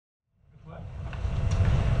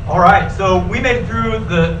All right, so we made it through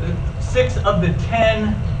the 6 of the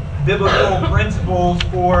 10 biblical principles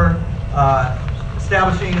for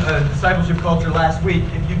establishing a discipleship culture last week.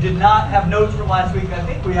 If you did not have notes from last week, I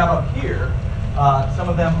think we have up here some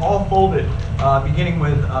of them all folded, beginning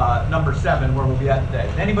with number 7, where we'll be at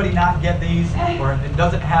today. Did anybody not get these or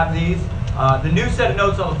doesn't have these? The new set of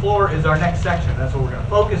notes on the floor is our next section. That's what we're going to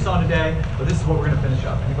focus on today, but this is what we're going to finish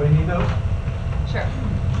up. Anybody need those? Sure.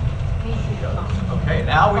 Okay,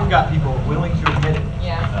 now we've got people willing to admit it.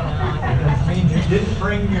 Yeah. That means you didn't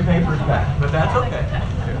bring your papers back, but that's okay.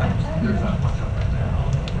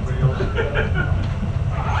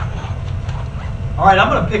 All right, I'm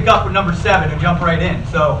going to pick up with number 7 and jump right in.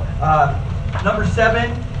 So, number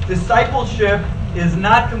 7, discipleship is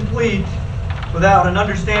not complete without an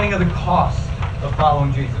understanding of the cost of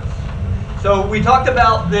following Jesus. So we talked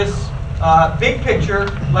about this big picture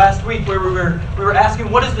last week, where we were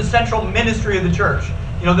asking, what is the central ministry of the church?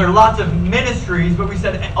 You know, there are lots of ministries, but we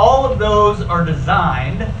said all of those are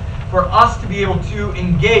designed for us to be able to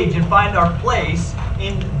engage and find our place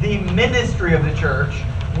in the ministry of the church,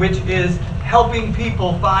 which is helping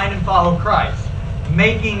people find and follow Christ,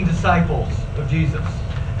 making disciples of Jesus.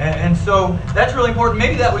 And so that's really important.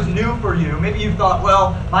 Maybe that was new for you. Maybe you thought,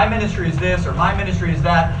 well, my ministry is this or my ministry is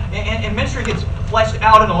that. And ministry gets fleshed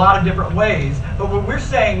out in a lot of different ways. But what we're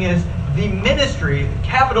saying is the ministry,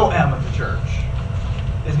 capital M of the church,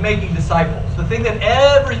 is making disciples. The thing that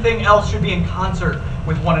everything else should be in concert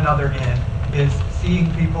with one another in is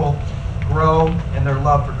seeing people grow in their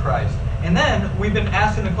love for Christ. And then we've been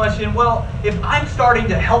asking the question, well, if I'm starting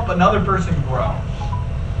to help another person grow,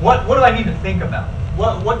 what do I need to think about?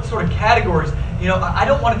 What sort of categories? You know, I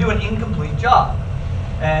don't want to do an incomplete job.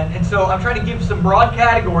 And so I'm trying to give some broad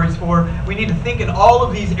categories for, we need to think in all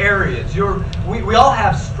of these areas. We all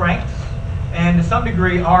have strengths, and to some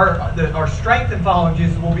degree our strength in following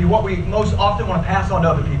Jesus will be what we most often want to pass on to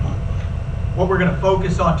other people, what we're going to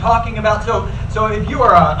focus on talking about. So if you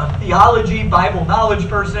are a theology, Bible knowledge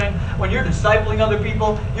person, when you're discipling other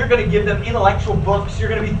people, you're going to give them intellectual books. You're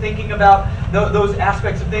going to be thinking about those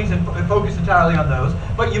aspects of things and focus entirely on those.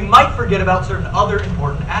 But you might forget about certain other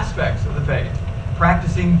important aspects of the faith.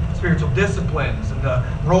 Practicing spiritual disciplines and the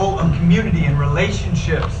role of community and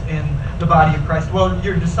relationships in the body of Christ. Well,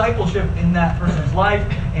 your discipleship in that person's life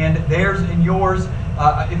and theirs and yours,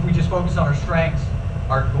 if we just focus on our strengths,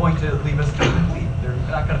 are going to leave us incomplete. They're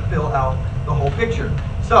not going to fill out the whole picture.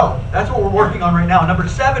 So that's what we're working on right now. Number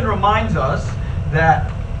 7 reminds us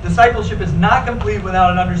that discipleship is not complete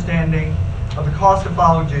without an understanding of the cost of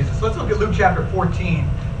following Jesus. Let's look at Luke chapter 14,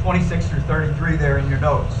 26 through 33 there in your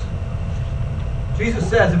notes. Jesus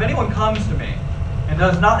says, if anyone comes to me and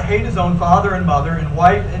does not hate his own father and mother and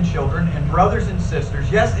wife and children and brothers and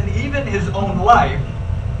sisters, yes, and even his own life,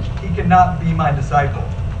 he cannot be my disciple.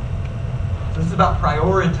 So this is about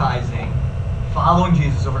prioritizing following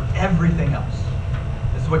Jesus over everything else.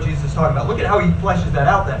 This is what Jesus is talking about. Look at how he fleshes that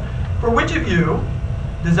out then. For which of you,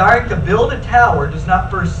 desiring to build a tower, does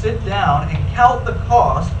not first sit down and count the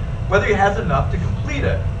cost, whether he has enough to complete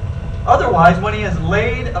it? Otherwise, when he has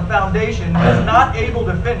laid a foundation and is not able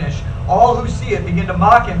to finish, all who see it begin to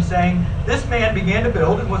mock him, saying, this man began to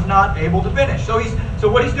build and was not able to finish. So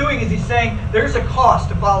what he's doing is he's saying, there's a cost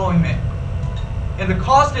to following me. And the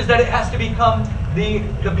cost is that it has to become the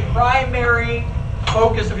primary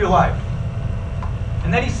focus of your life.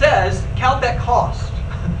 And then he says, count that cost.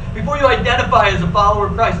 Before you identify as a follower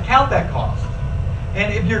of Christ, count that cost.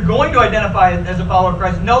 And if you're going to identify as a follower of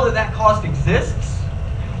Christ, know that that cost exists.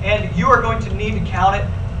 And you are going to need to count it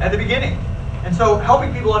at the beginning. And so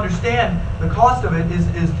helping people understand the cost of it is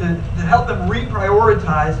to help them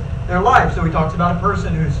reprioritize their life. So he talks about a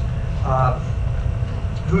person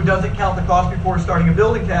who doesn't count the cost before starting a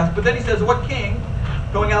building task. But then he says, what king,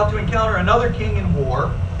 going out to encounter another king in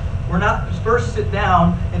war, will not first sit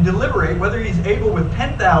down and deliberate whether he's able with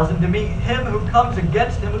 10,000 to meet him who comes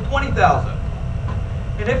against him with 20,000?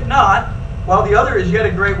 And if not, while the other is yet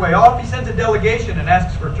a great way off, he sends a delegation and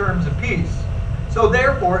asks for terms of peace. So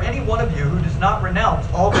therefore, any one of you who does not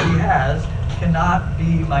renounce all that he has cannot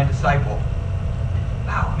be my disciple.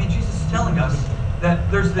 Wow, I mean, Jesus is telling us that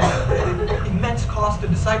there's this immense cost of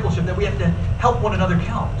discipleship that we have to help one another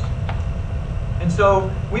count. And so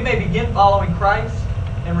we may begin following Christ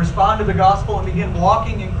and respond to the gospel and begin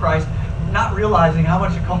walking in Christ, not realizing how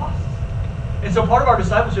much it costs. And so part of our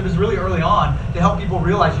discipleship is really early on to help people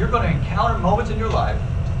realize you're going to encounter moments in your life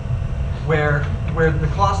where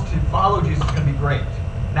the cost to follow Jesus is going to be great.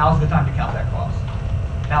 Now's the time to count that cost.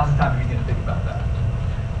 Now's the time to begin to think about that.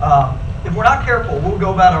 If we're not careful, we'll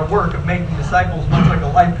go about our work of making disciples much like a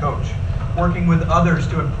life coach, working with others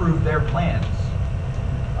to improve their plans.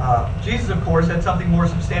 Jesus, of course, had something more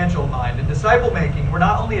substantial in mind. In disciple making, we're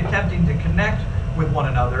not only attempting to connect with one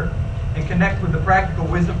another and connect with the practical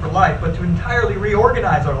wisdom for life, but to entirely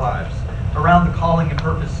reorganize our lives around the calling and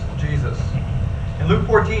purpose of Jesus. In Luke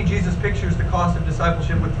 14, Jesus pictures the cost of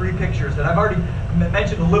discipleship with three pictures that I've already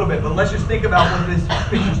mentioned a little bit, but let's just think about what these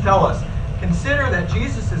pictures tell us. Consider that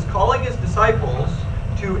Jesus is calling his disciples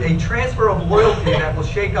to a transfer of loyalty that will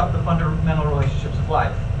shake up the fundamental relationships of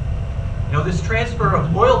life. You know, this transfer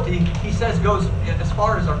of loyalty, he says, goes as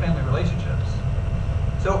far as our family relationships.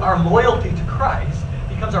 So our loyalty to Christ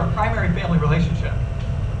becomes our primary family relationship.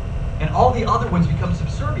 And all the other ones become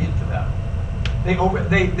subservient to them.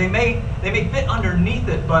 They may fit underneath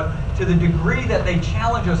it, but to the degree that they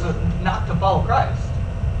challenge us not to follow Christ,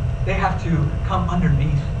 they have to come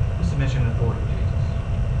underneath the submission and authority of Jesus.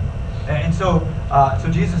 And so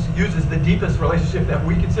Jesus uses the deepest relationship that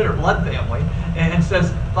we consider, blood family, and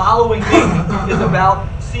says, following me is about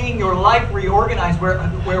seeing your life reorganized, where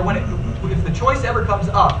if the choice ever comes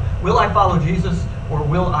up, will I follow Jesus or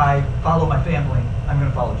will I follow my family? I'm going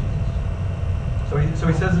to follow Jesus. So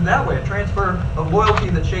he says it that way, a transfer of loyalty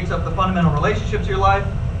that shakes up the fundamental relationships of your life,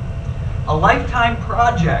 a lifetime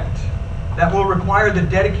project that will require the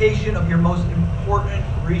dedication of your most important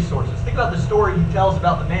resources. Think about the story he tells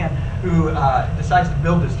about the man who decides to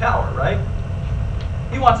build this tower, right?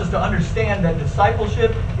 He wants us to understand that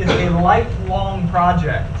discipleship is a lifelong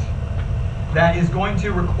project that is going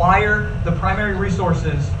to require the primary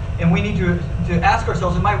resources, and we need to ask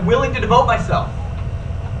ourselves, am I willing to devote myself?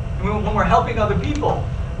 When we're helping other people,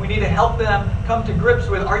 we need to help them come to grips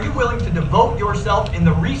with, are you willing to devote yourself in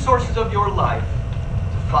the resources of your life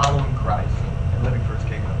to following Christ and living for his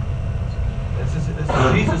kingdom? This is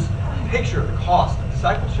Jesus' picture of the cost of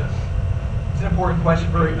discipleship. It's an important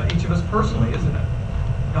question for each of us personally, isn't it?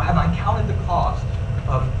 You know, have I counted the cost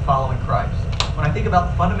of following Christ? When I think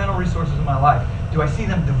about the fundamental resources of my life, do I see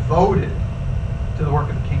them devoted to the work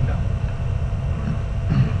of the kingdom?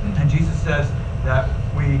 And Jesus says that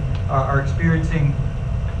we are experiencing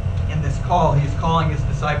in this call, he is calling his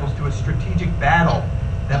disciples to a strategic battle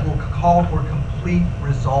that will call for complete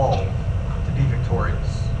resolve to be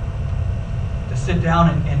victorious. To sit down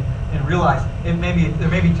and realize there may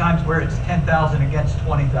be times where it's 10,000 against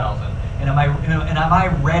 20,000. And am I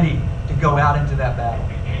ready to go out into that battle?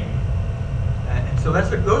 And so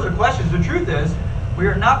those are questions. The truth is, we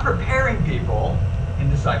are not preparing people in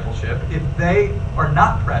discipleship if they are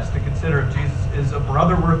not pressed to consider if Jesus is a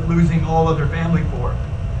brother worth losing all of their family for.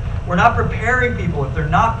 We're not preparing people if they're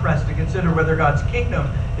not pressed to consider whether God's kingdom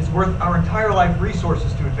is worth our entire life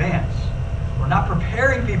resources to advance. We're not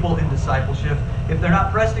preparing people in discipleship if they're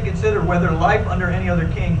not pressed to consider whether life under any other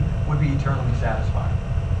king would be eternally satisfying.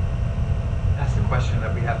 That's the question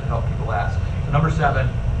that we have to help people ask. So number 7,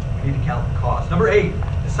 we need to count the cost. Number 8,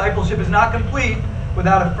 discipleship is not complete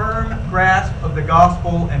without a firm grasp of the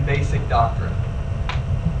gospel and basic doctrine.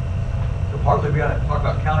 So partly we got to talk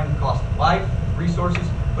about counting the cost of life, resources,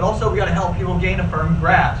 but also we got to help people gain a firm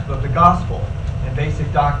grasp of the gospel and basic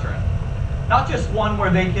doctrine. Not just one where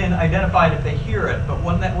they can identify it if they hear it, but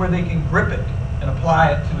one where they can grip it and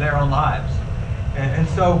apply it to their own lives. And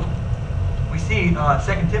so we see 2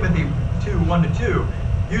 Timothy 2,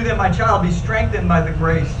 1-2. You then, my child, be strengthened by the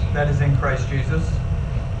grace that is in Christ Jesus.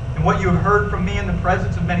 And what you have heard from me in the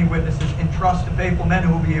presence of many witnesses, entrust to faithful men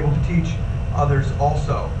who will be able to teach others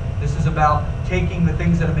also. This is about taking the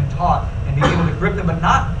things that have been taught and being able to grip them, but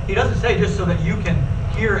not, he doesn't say just so that you can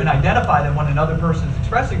hear and identify them when another person is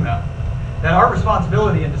expressing them. That our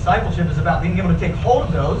responsibility in discipleship is about being able to take hold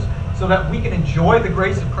of those so that we can enjoy the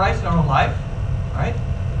grace of Christ in our own life, right?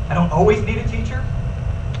 I don't always need a teacher.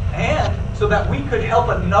 And so that we could help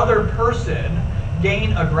another person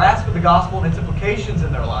gain a grasp of the gospel and its implications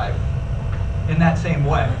in their life in that same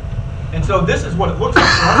way. And so this is what it looks like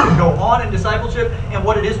for us to go on in discipleship and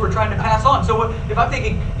what it is we're trying to pass on. So if I'm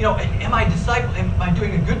thinking, am I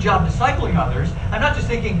doing a good job discipling others? I'm not just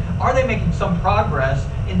thinking, are they making some progress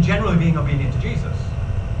in generally being obedient to Jesus?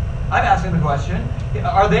 I'm asking the question,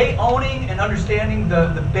 are they owning and understanding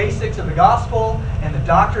the basics of the gospel and the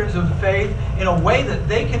doctrines of the faith in a way that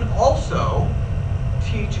they can also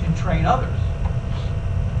teach and train others?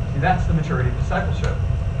 See, that's the maturity of discipleship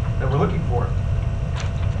that we're looking for.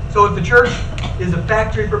 So if the church is a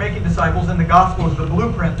factory for making disciples, then the gospel is the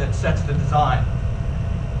blueprint that sets the design.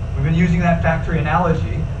 We've been using that factory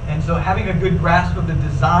analogy, and so having a good grasp of the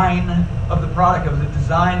design of the product, of the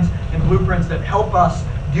designs and blueprints that help us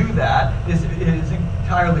do that is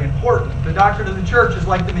entirely important. The doctrine of the church is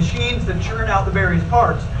like the machines that churn out the various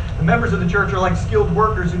parts. The members of the church are like skilled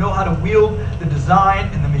workers who know how to wield the design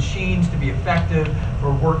and the machines to be effective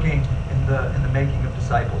for working in in the making of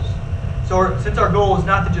disciples. So since our goal is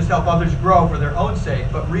not to just help others grow for their own sake,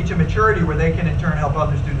 but reach a maturity where they can in turn help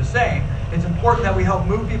others do the same, it's important that we help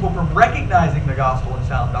move people from recognizing the gospel and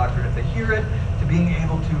sound doctrine if they hear it to being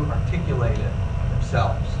able to articulate it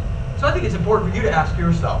themselves. So I think it's important for you to ask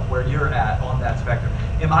yourself where you're at on that spectrum.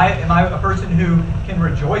 Am I a person who can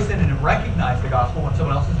rejoice in and recognize the gospel when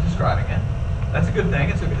someone else is describing it? That's a good thing.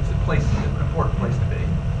 It's an important place to be.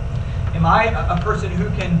 Am I a person who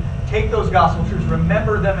can take those gospel truths,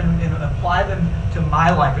 remember them, and apply them to my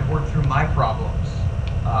life and work through my problems?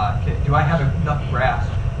 Do I have enough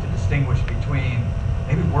grasp to distinguish between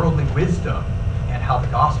maybe worldly wisdom and how the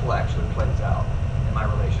gospel actually plays out in my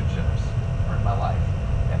relationships or in my life?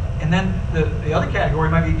 And then the other category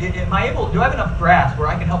might be, do I have enough grasp where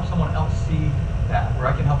I can help someone else see that, where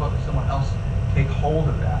I can help someone else take hold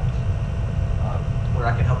of that, where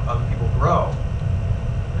I can help other people grow?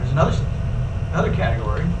 There's another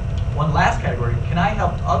category, one last category. Can I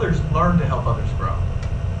help others learn to help others grow?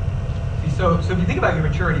 See, so if you think about your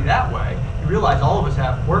maturity that way, you realize all of us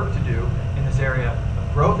have work to do in this area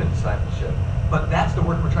of growth and discipleship, but that's the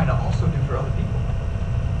work we're trying to also do for other people.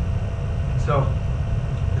 And so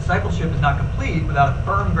discipleship is not complete without a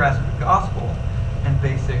firm grasp of the gospel and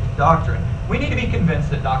basic doctrine. We need to be convinced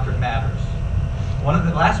that doctrine matters.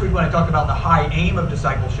 Last week when I talked about the high aim of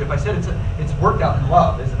discipleship, I said it's worked out in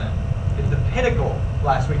love, isn't it? It's the pinnacle,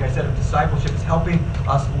 last week I said, of discipleship is helping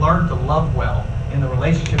us learn to love well in the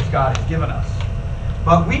relationships God has given us.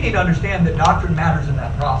 But we need to understand that doctrine matters in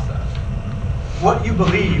that process. What you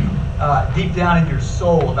believe deep down in your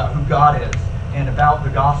soul about who God is and about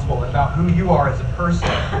the gospel and about who you are as a person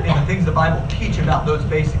and the things the Bible teach about those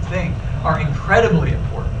basic things are incredibly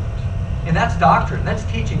important. And that's doctrine, that's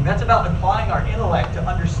teaching, that's about applying our intellect to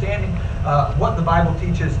understanding what the Bible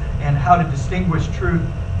teaches and how to distinguish truth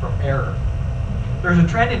from error. There's a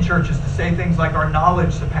trend in churches to say things like our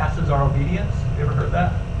knowledge surpasses our obedience. Have you ever heard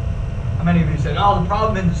that? How many of you said, oh, the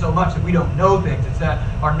problem isn't so much that we don't know things, it's that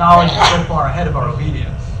our knowledge is so far ahead of our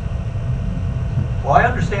obedience. Well, I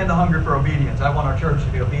understand the hunger for obedience. I want our church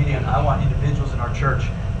to be obedient. I want individuals in our church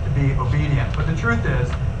to be obedient. But the truth is,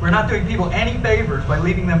 we're not doing people any favors by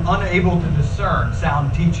leaving them unable to discern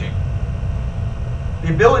sound teaching.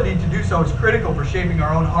 The ability to do so is critical for shaping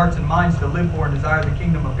our own hearts and minds to live for and desire the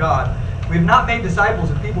kingdom of God. We have not made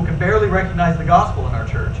disciples if people can barely recognize the gospel in our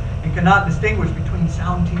church and cannot distinguish between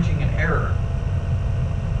sound teaching and error.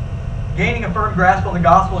 Gaining a firm grasp on the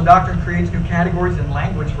gospel and doctrine creates new categories and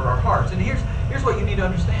language for our hearts. And here's what you need to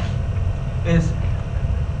understand, is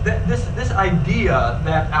that this idea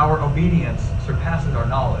that our obedience surpasses our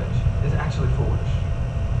knowledge is actually foolish.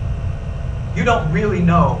 You don't really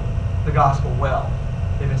know the gospel well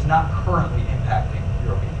if it's not currently impacting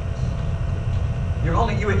your obedience.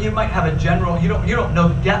 You might have a general, you don't know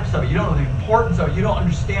the depths of it, you don't know the importance of it, you don't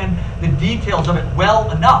understand the details of it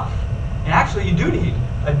well enough. And actually you do need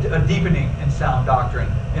a deepening in sound doctrine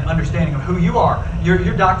and understanding of who you are.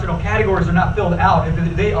 Your doctrinal categories are not filled out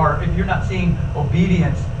if you're not seeing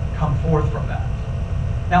obedience come forth from that.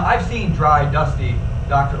 Now, I've seen dry, dusty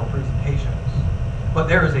doctrinal presentations, but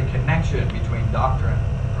there is a connection between doctrine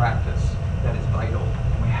and practice that is vital,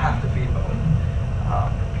 and we have to feed both.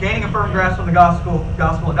 Gaining a firm grasp on the gospel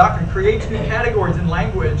and doctrine creates new categories and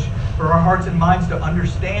language for our hearts and minds to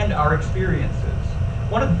understand our experiences.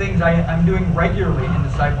 One of the things I'm doing regularly in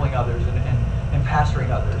discipling others and pastoring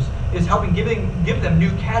others is helping give them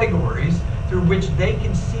new categories through which they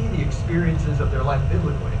can see the experiences of their life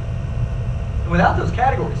biblically. And without those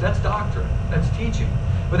categories, that's doctrine, that's teaching.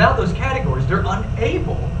 Without those categories, they're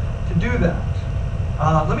unable to do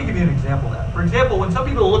that. Let me give you an example of that. For example, when some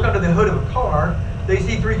people look under the hood of a car, they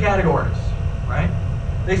see three categories, right?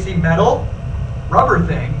 They see metal, rubber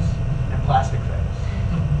things, and plastic things.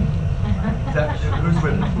 Who's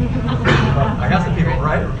with me? I got some people,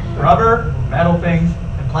 right? Rubber, metal things,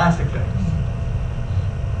 and plastic things.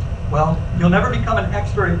 Well, you'll never become an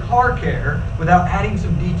expert in car care without adding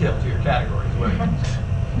some detail to your categories, will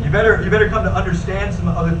you? You better come to understand some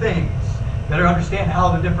other things. Better understand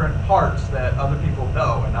how the different parts that other people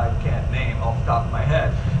know, and I can't name off the top of my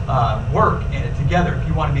head, work together if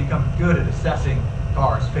you want to become good at assessing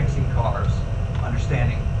cars, fixing cars,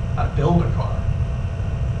 understanding how to build a car.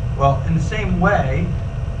 Well, in the same way,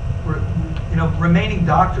 remaining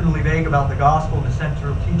doctrinally vague about the gospel and the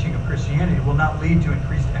central teaching of Christianity will not lead to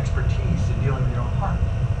increased expertise in dealing with your own heart.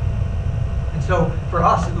 And so, for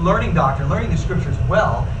us, learning doctrine, learning the scriptures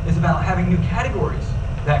well, is about having new categories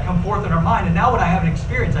that come forth in our mind. And now when I have an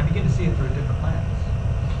experience, I begin to see it through a different lens.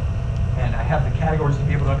 And I have the categories to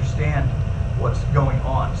be able to understand what's going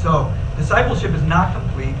on. So, discipleship is not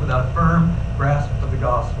complete without a firm grasp of the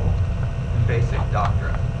gospel and basic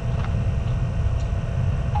doctrine.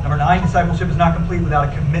 Number 9, discipleship is not complete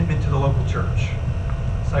without a commitment to the local church.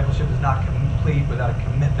 Discipleship is not complete without a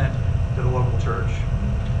commitment to the local church.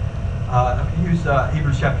 I can use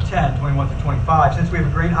Hebrews chapter 10, 21 through 25. Since we have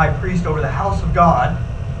a great high priest over the house of God,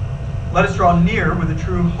 let us draw near with a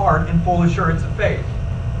true heart in full assurance of faith,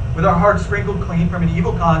 with our hearts sprinkled clean from an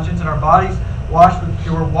evil conscience and our bodies washed with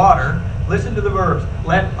pure water. Listen to the verbs.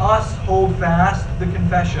 Let us hold fast the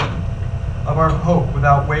confession of our hope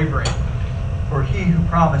without wavering, for he who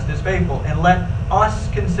promised is faithful. And let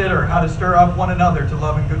us consider how to stir up one another to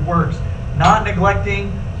love and good works, not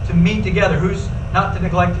neglecting to meet together. Who's not to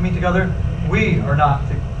neglect to meet together? We are not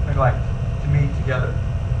to neglect to meet together,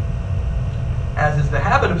 as is the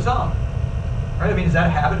habit of some. Right? I mean, is that a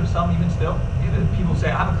habit of some even still? People say,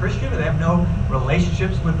 I'm a Christian, but they have no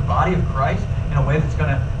relationships with the body of Christ in a way that's going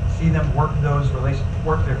to see them work those relationships,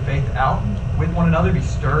 work their faith out with one another, be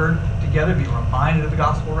stirred together, be reminded of the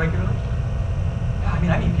gospel regularly. Yeah, I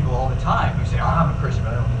mean, I meet people all the time who say, oh, I'm a Christian,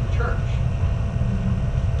 but I don't need the church.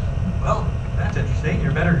 Well, that's interesting.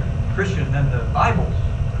 You're a better Christian than the Bible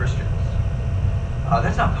Christians.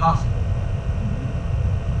 That's not possible.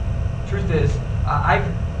 Truth is, I've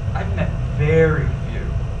met very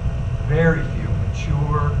few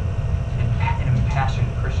mature and impassioned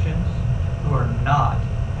Christians who are not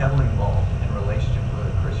heavily involved in relationships with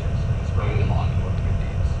other Christians and spurring them on to look at good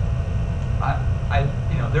deeds.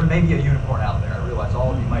 There may be a unicorn out there. I realize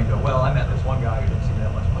all of you might go, well, I met this one guy who didn't seem to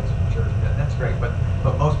have much place in the church. Yeah, that's great, but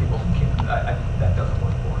most people can't. That doesn't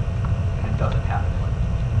work for them, and it doesn't happen for them.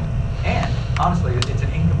 And honestly, it's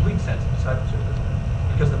an incomplete sense of discipleship, isn't it?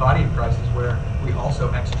 Because the body of Christ is where we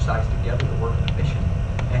also exercise together the work of the mission.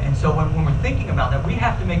 And so when we're thinking about that, we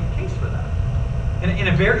have to make a case for that. In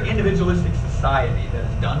a very individualistic society that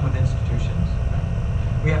is done with institutions,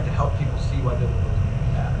 right, we have to help people see why biblical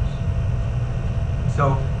community matters.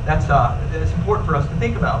 So it's important for us to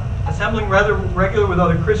think about. Assembling regular with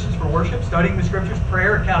other Christians for worship, studying the scriptures,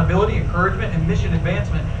 prayer, accountability, encouragement, and mission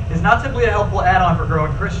advancement is not simply a helpful add-on for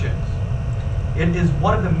growing Christians. It is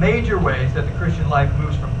one of the major ways that the Christian life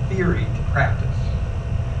moves from theory to practice.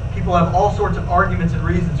 People have all sorts of arguments and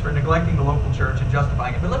reasons for neglecting the local church and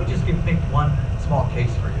justifying it. But let me just make one small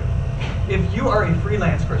case for you. If you are a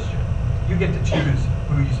freelance Christian, you get to choose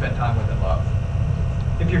who you spend time with and love.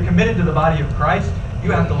 If you're committed to the body of Christ,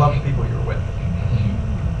 you have to love the people you're with.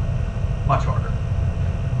 Much harder.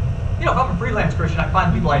 If I'm a freelance Christian, I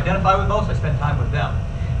find the people I identify with most, I spend time with them.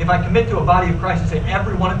 If I commit to a body of Christ and say,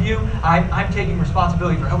 every one of you, I'm taking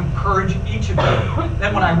responsibility for how we encourage each of you.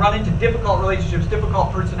 Then when I run into difficult relationships,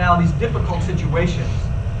 difficult personalities, difficult situations,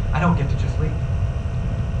 I don't get to just leave.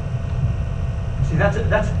 And see,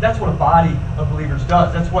 that's what a body of believers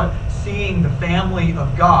does. That's what seeing the family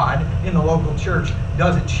of God in the local church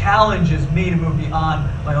does. It challenges me to move beyond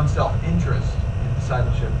my own self-interest in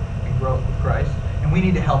discipleship and growth with Christ. And we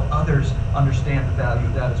need to help others understand the value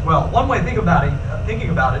of that as well. One way of thinking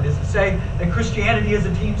about it is to say that Christianity is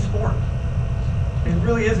a team sport. It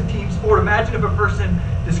really is a team sport. Imagine if a person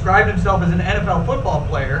described himself as an NFL football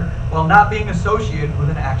player while not being associated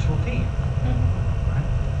with an actual team. Right?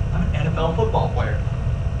 I'm an NFL football player.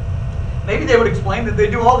 Maybe they would explain that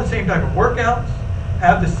they do all the same type of workouts,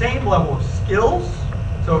 have the same level of skills,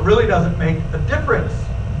 so it really doesn't make a difference.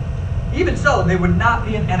 Even so, they would not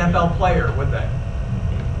be an NFL player, would they?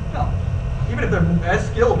 No. Even if they're as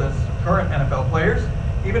skilled as current NFL players,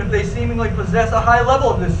 even if they seemingly possess a high level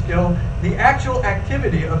of this skill, the actual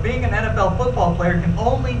activity of being an NFL football player can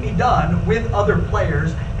only be done with other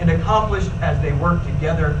players and accomplished as they work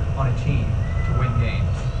together on a team to win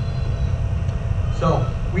games. So,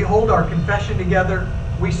 we hold our confession together,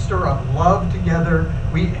 we stir up love together,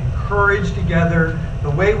 we encourage together.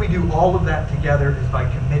 The way we do all of that together is by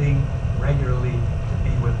committing regularly to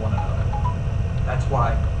be with one another. That's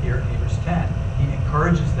why here in Hebrews 10, he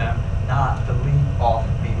encourages them not to leave off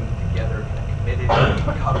meeting together in a committed,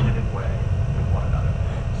 covenanted way with one another.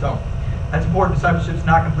 So, that's important. Discipleship is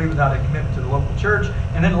not complete without a commitment to the local church.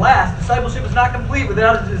 And then last, discipleship is not complete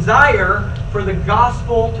without a desire for the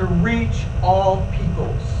gospel to reach all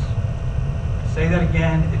peoples. I'll say that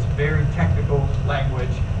again. It's very technical language,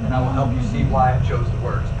 and I will help you see why I chose the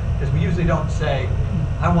words. Because we usually don't say,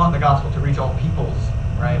 I want the gospel to reach all peoples,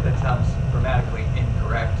 right? That sounds grammatically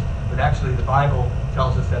incorrect. But actually, the Bible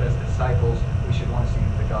tells us that as disciples, we should want to see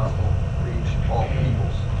the gospel reach all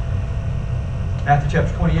peoples. Matthew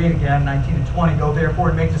chapter 28 again, 19 and 20. Go therefore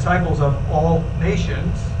and make disciples of all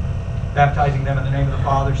nations, baptizing them in the name of the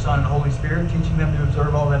Father, Son, and Holy Spirit, teaching them to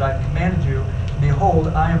observe all that I have commanded you. And behold,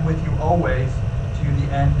 I am with you always to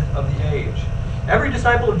the end of the age. Every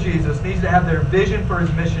disciple of Jesus needs to have their vision for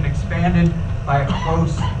his mission expanded by a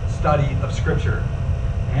close study of Scripture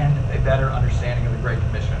and a better understanding of the Great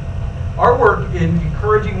Commission. Our work in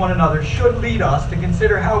encouraging one another should lead us to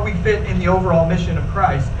consider how we fit in the overall mission of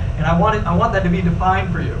Christ, and I want that to be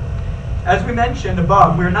defined for you. As we mentioned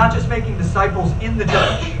above, we're not just making disciples in the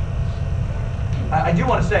church. I do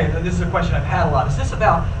want to say that this is a question I've had a lot. Is this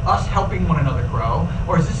about us helping one another grow,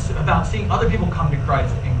 or is this about seeing other people come to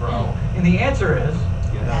Christ and grow? And the answer is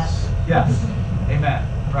Yes. yes. Amen.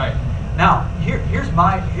 Right. Now, here's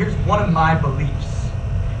one of my beliefs,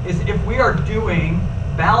 is if we are doing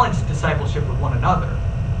balanced discipleship with one another,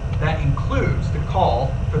 that includes the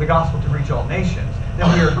call for the gospel to reach all nations,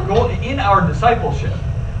 then we are going in our discipleship,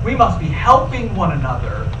 we must be helping one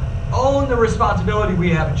another own the responsibility we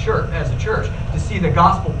have in church, as a church, to see the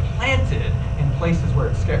gospel planted in places where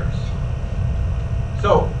it's scarce.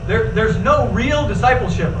 So there's no real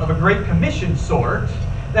discipleship of a Great Commission sort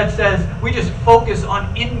that says we just focus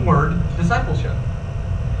on inward discipleship.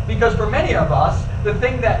 Because for many of us, the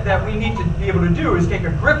thing that we need to be able to do is take a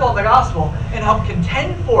grip on the gospel and help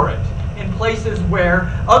contend for it in places where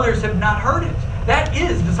others have not heard it. That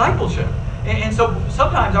is discipleship. And so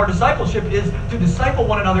sometimes our discipleship is to disciple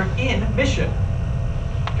one another in mission.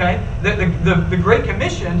 Okay? The Great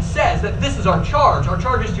Commission says that this is our charge. Our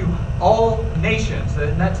charge is to all nations.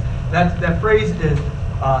 And that phrase is,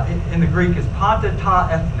 in the Greek, is panta ta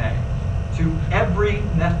ethne, to every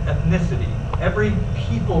ethnicity, every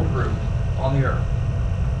people group on the earth.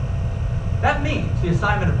 That means the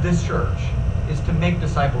assignment of this church is to make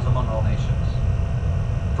disciples among all nations.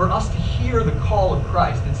 For us to hear the call of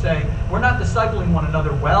Christ and say, we're not discipling one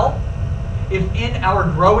another well, if in our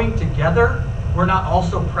growing together, we're not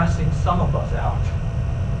also pressing some of us out.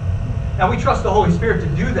 Now, we trust the Holy Spirit to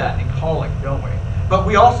do that in calling, don't we? But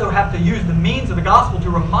we also have to use the means of the gospel to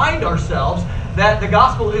remind ourselves that the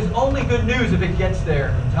gospel is only good news if it gets there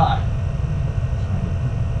in time.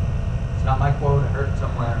 It's not my quote, I heard it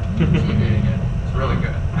somewhere. I'm just reading it. It's really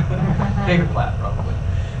good. David Platt, probably.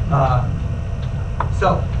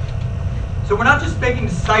 So we're not just making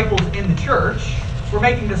disciples in the church, we're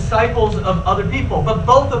making disciples of other people, but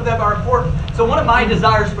both of them are important. So one of my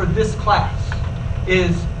desires for this class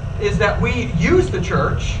is that we use the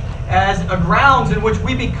church as a grounds in which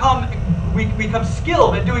we become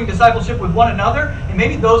skilled at doing discipleship with one another, and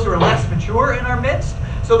maybe those who are less mature in our midst,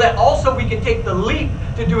 so that also we can take the leap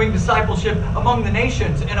to doing discipleship among the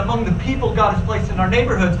nations and among the people God has placed in our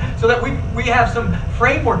neighborhoods, so that we have some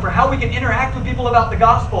framework for how we can interact with people about the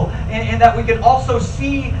gospel, and that we can also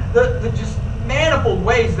see the just manifold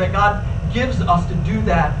ways that God gives us to do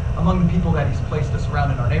that among the people that He's placed us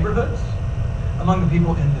around in our neighborhoods, among the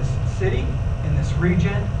people in this city, in this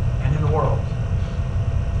region, and in the world.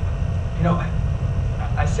 You know,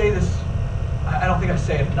 I say this, I don't think I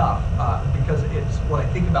say it enough, because it's what I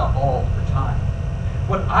think about all the time.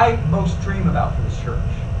 What I most dream about for this church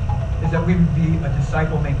is that we would be a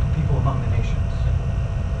disciple-making people among the nations.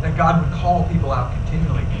 That God would call people out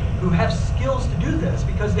continually who have skills to do this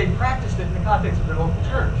because they practiced it in the context of their local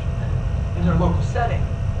church, in their local setting,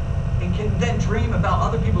 and can then dream about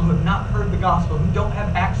other people who have not heard the gospel, who don't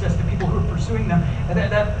have access to people who are pursuing them, and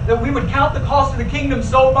that we would count the cost of the kingdom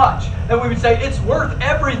so much that we would say, it's worth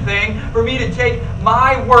everything for me to take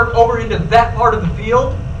my work over into that part of the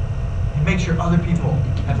field and make sure other people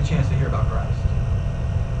have the chance to hear about Christ.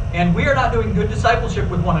 And we are not doing good discipleship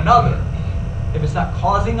with one another if it's not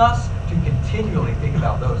causing us to continually think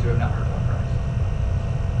about those who have not heard about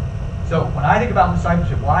Christ. So when I think about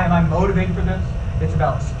discipleship, why am I motivated for this? It's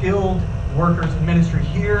about skilled workers in ministry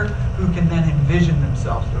here who can then envision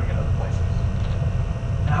themselves doing it other places.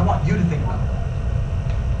 And I want you to think about that.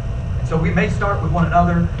 And so we may start with one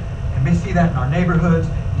another and may see that in our neighborhoods,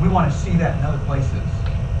 and we want to see that in other places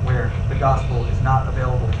where the gospel is not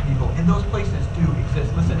available to people. And those places do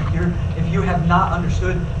exist. Listen, if you have not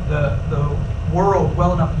understood the world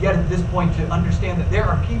well enough yet at this point to understand that there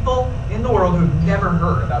are people in the world who have never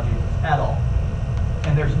heard about Jesus at all.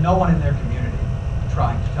 And there's no one in their community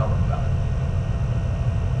trying to tell them about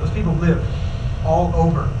it. Those people live all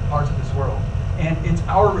over parts of this world. And it's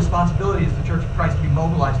our responsibility as the Church of Christ to be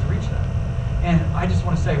mobilized to reach them. And I just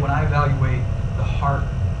want to say, when I evaluate the heart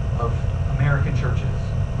of American churches,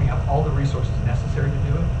 we have all the resources necessary to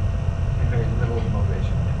do it, and very little motivation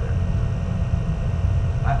to get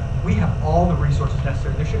there. We have all the resources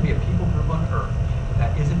necessary. There should be a people group on earth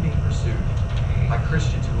that isn't being pursued by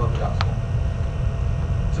Christians who love the gospel.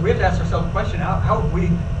 So we have to ask ourselves the question, how have we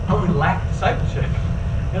lack discipleship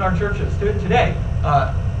in our churches? Today,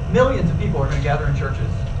 millions of people are going to gather in churches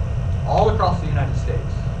all across the United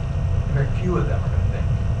States, and very few of them are going to think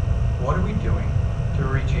what are we doing to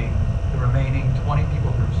reaching the remaining 20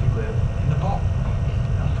 people groups who live in Nepal?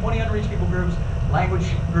 20 unreached people groups, language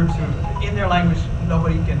groups who, in their language,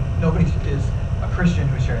 nobody is a Christian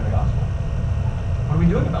who is sharing the gospel. What are we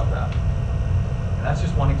doing about that? And that's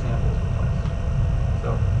just one example of the place.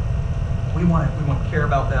 So we want to care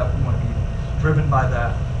about that. We want to be driven by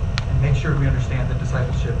that, and make sure we understand that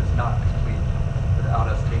discipleship is not complete without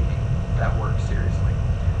us taking that work seriously.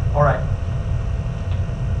 All right.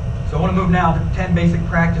 So I want to move now to 10 basic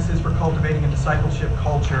practices for cultivating a discipleship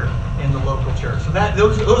culture in the local church. So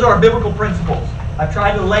those are our biblical principles. I've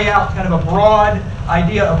tried to lay out kind of a broad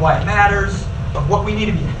idea of why it matters, of what we need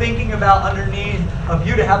to be thinking about underneath, of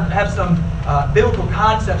you to have some biblical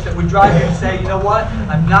concepts that would drive you to say, you know what,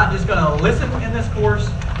 I'm not just going to listen in this course,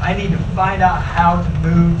 I need to find out how to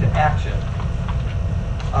move to action.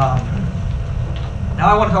 Now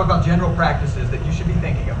I want to talk about general practices that you should be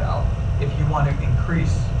thinking about if you want to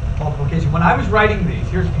increase multiplication. When I was writing these,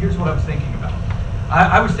 here's what I was thinking about.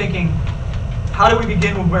 I was thinking, how do we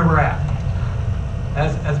begin with where we're at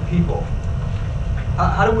as people?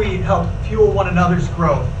 How do we help fuel one another's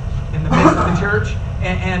growth in the midst of the church?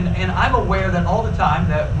 And I'm aware that all the time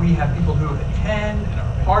that we have people who attend and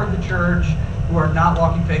are part of the church who are not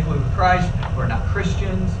walking faithfully with Christ, who are not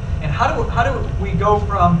Christians. And how do we go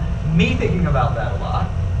from me thinking about that a lot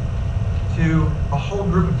to a whole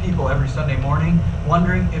group of people every Sunday morning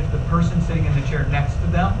wondering if the person sitting in the chair next to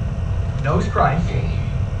them knows Christ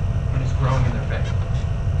and is growing in their faith?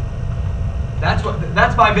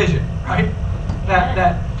 That's my vision, right?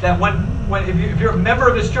 That when if you're a member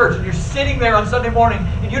of this church and you're sitting there on Sunday morning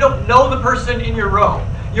and you don't know the person in your row,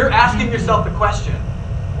 you're asking yourself the question,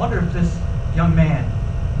 I wonder if this young man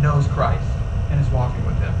knows Christ and is walking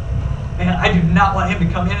with him. And I do not want him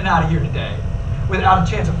to come in and out of here today without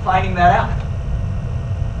a chance of finding that out.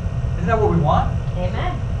 Isn't that what we want?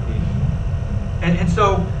 Amen. And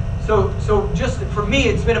so just for me,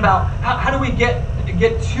 it's been about how do we get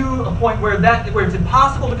to a point where it's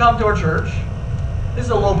impossible to come to our church. This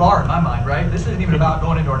is a low bar in my mind, right? This isn't even about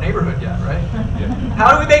going into our neighborhood yet, right? Yeah.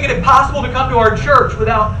 How do we make it impossible to come to our church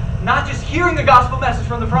without not just hearing the gospel message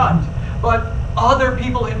from the front, but other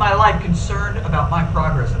people in my life concerned about my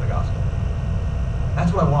progress in the gospel?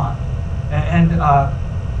 That's what I want. And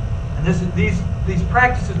these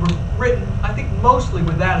practices were written, I think, mostly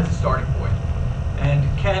with that as a starting point, and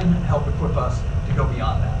can help equip us to go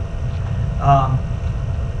beyond that.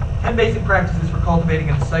 10 basic practices for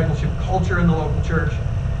cultivating a discipleship culture in the local church.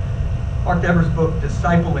 Mark Dever's book,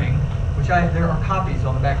 Discipling, which there are copies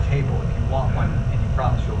on the back table if you want one and you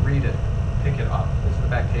promise you'll read it, pick it up. This is the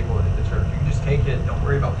back table at the church. You can just take it, don't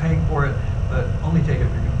worry about paying for it, but only take it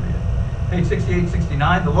if you're going to read it. Page 68,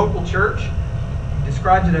 69, the local church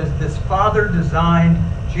describes it as this Father-designed,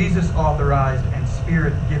 Jesus-authorized, and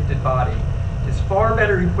Spirit-gifted body. It is far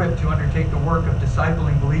better equipped to undertake the work of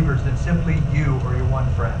discipling believers than simply you or your one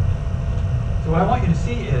friend. So what I want you to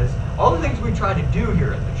see is all the things we try to do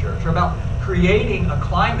here at the church are about creating a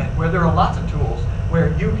climate where there are lots of tools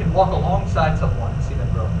where you can walk alongside someone and see them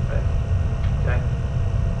grow in their faith. Okay?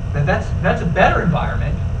 And that's a better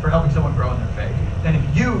environment for helping someone grow in their faith than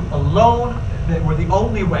if you alone were the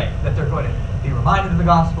only way that they're going to be reminded of the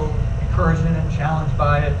gospel, encouraged in it, challenged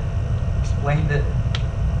by it, explained it.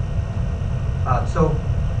 So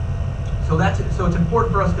it's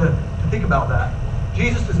important for us to think about that.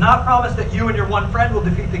 Jesus does not promise that you and your one friend will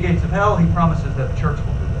defeat the gates of hell. He promises that the church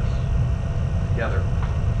will do this together.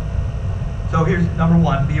 So here's number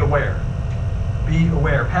one, be aware. Be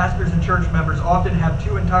aware. Pastors and church members often have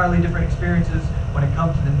two entirely different experiences when it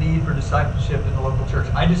comes to the need for discipleship in the local church.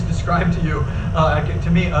 I just described to you, to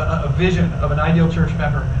me, a vision of an ideal church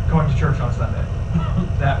member going to church on Sunday.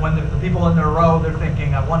 That when the people in their row, they're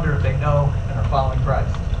thinking, I wonder if they know and are following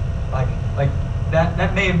Christ. Like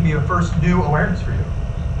that may be a first new awareness for you.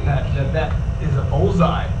 That is a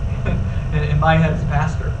bullseye in my head as a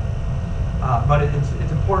pastor. But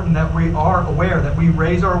it's important that we are aware, that we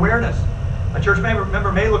raise our awareness. A church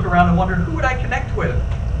member may look around and wonder, who would I connect with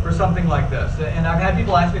for something like this? And I've had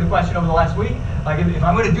people ask me the question over the last week, like if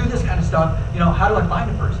I'm going to do this kind of stuff, how do I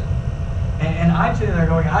find a person? And I'm sitting there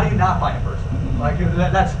going, how do you not find a person? Like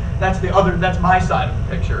that's my side of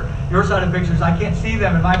the picture. Your side of the picture is I can't see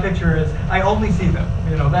them, and my picture is I only see them.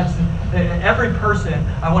 That's every person.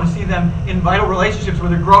 I want to see them in vital relationships where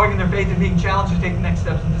they're growing in their faith and being challenged to take the next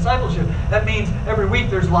steps in discipleship. That means every week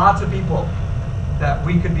there's lots of people that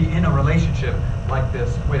we could be in a relationship like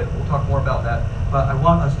this with. We'll talk more about that, but I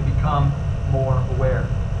want us to become more aware.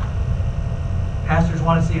 Pastors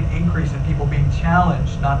want to see an increase in people being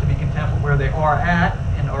challenged, not to be content with where they are at,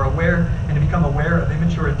 and are aware, and to become aware of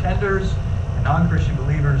immature attenders, and non-Christian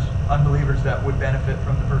believers, unbelievers that would benefit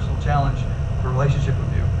from the personal challenge of a relationship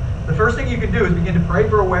with you. The first thing you can do is begin to pray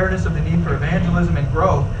for awareness of the need for evangelism and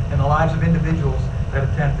growth in the lives of individuals that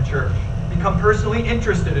attend the church. Become personally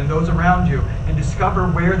interested in those around you and discover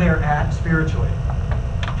where they're at spiritually.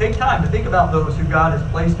 Take time to think about those who God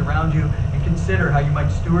has placed around you and consider how you might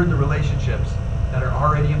steward the relationships that are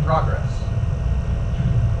already in progress.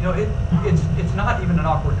 You know, it's not even an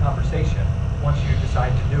awkward conversation once you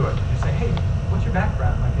decide to do it. You say, hey, what's your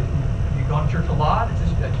background? Like, have you gone to church a lot? Is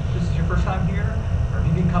this your first time here? Or have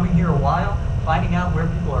you been coming here a while? Finding out where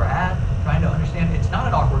people are at, trying to understand. It's not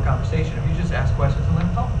an awkward conversation if you just ask questions and let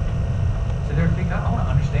them talk. Sit there and think, I want to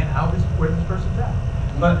understand where this person's at.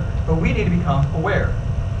 But we need to become aware.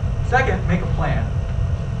 Second, make a plan.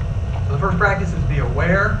 So the first practice is be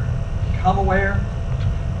aware, become aware.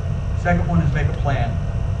 The second one is make a plan.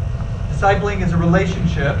 Discipling is a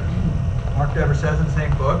relationship, Mark Dever says in the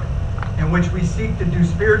same book, in which we seek to do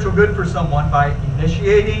spiritual good for someone by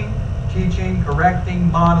initiating, teaching,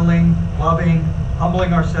 correcting, modeling, loving,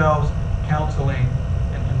 humbling ourselves, counseling,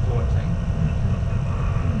 and influencing.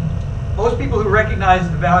 Most people who recognize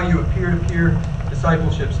the value of peer-to-peer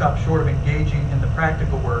discipleship stop short of engaging in the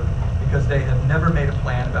practical work because they have never made a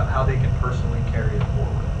plan about how they can personally carry it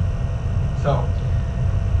forward. So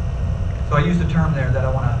I used a term there that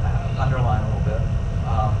I want to underline a little bit.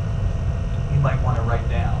 You might want to write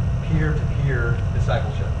down peer-to-peer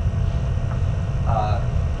discipleship.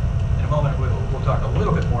 In a moment, we'll talk a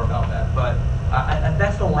little bit more about that. But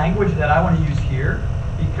that's the language that I want to use here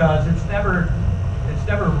because it's never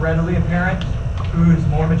readily apparent who is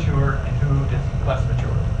more mature and who is less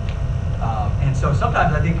mature. And so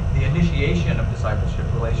sometimes I think the initiation of discipleship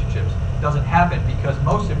relationships doesn't happen because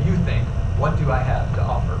most of you think, what do I have to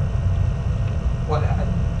offer?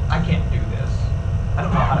 I can't do this. I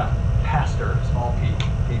don't know how to pastor small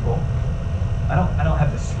people. I don't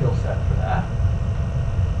have the skill set for that.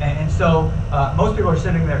 And so most people are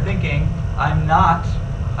sitting there thinking, I'm not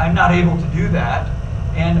able to do that.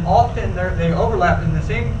 And often they overlap in the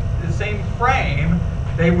same frame.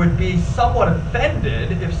 They would be somewhat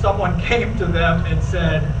offended if someone came to them and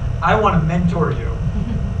said, I want to mentor you.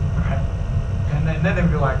 Right? And then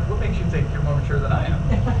they'd be like, what makes you think you're more mature than I am?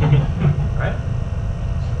 Right?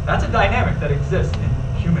 That's a dynamic that exists in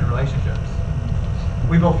human relationships.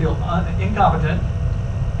 We both feel incompetent,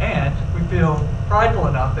 and we feel prideful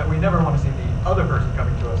enough that we never want to see the other person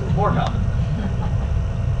coming to us as more competent.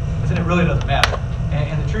 Listen, it really doesn't matter.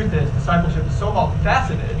 And the truth is, discipleship is so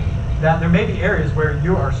multifaceted that there may be areas where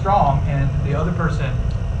you are strong and the other person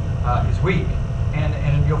is weak.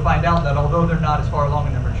 And you'll find out that although they're not as far along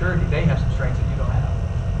in their maturity, they have some strengths that you don't have.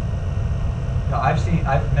 Now,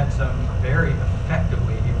 I've met some very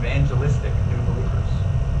effectively evangelistic new believers.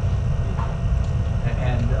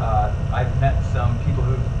 And I've met some people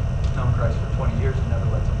who've known Christ for 20 years and never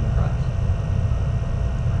led someone to Christ.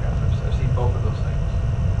 I've seen both of those things.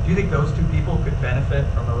 Do you think those two people could benefit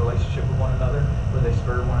from a relationship with one another where they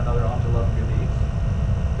spur one another on to love and good deeds?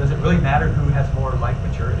 Does it really matter who has more life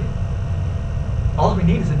maturity? All we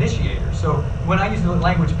need is initiators. So when I use the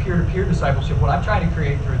language peer-to-peer discipleship, what I'm trying to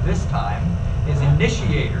create through this time is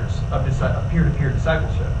initiators of peer-to-peer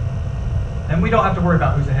discipleship. And we don't have to worry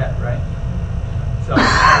about who's ahead, right? So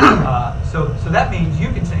that means you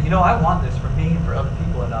can say, I want this for me and for other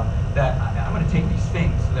people enough that I'm going to take these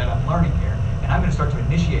things that I'm learning here, and I'm going to start to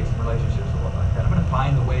initiate some relationships that look like that. I'm going to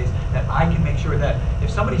find the ways that I can make sure that if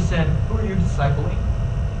somebody said, who are you discipling?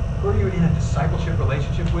 Who are you in a discipleship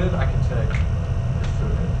relationship with? I can say, this is who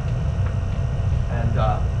it is. And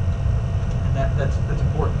that's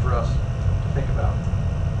important for us to think about.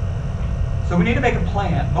 So we need to make a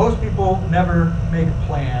plan. Most people never make a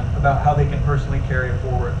plan about how they can personally carry it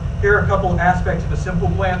forward. Here are a couple of aspects of a simple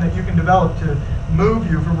plan that you can develop to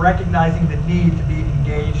move you from recognizing the need to be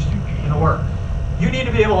engaged in the work. You need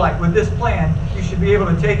to be able, like with this plan, you should be able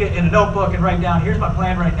to take it in a notebook and write down, here's my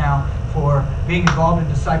plan right now for being involved in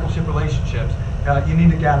discipleship relationships. You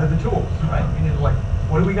need to gather the tools, right? You need to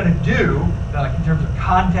what are we going to do in terms of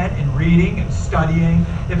content and reading and studying?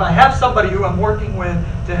 If I have somebody who I'm working with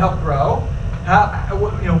to help grow,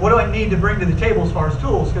 what do I need to bring to the table as far as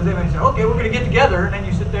tools? Because they may say, okay, we're going to get together, and then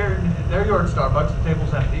you sit there, and there you are at Starbucks, the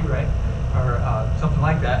table's empty, right? Or something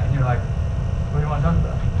like that, and you're like, what do you want to talk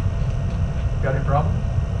about? Got any problem?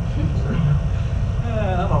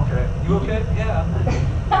 I'm okay. You okay? Yeah,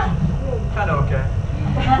 I'm kind of okay.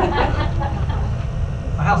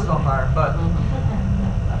 My house is on fire, but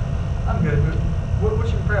I'm good.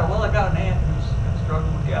 What's your prayer? Well, I got an aunt who's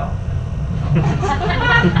struggling with gout.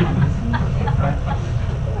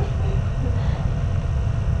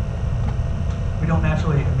 We don't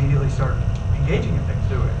naturally immediately start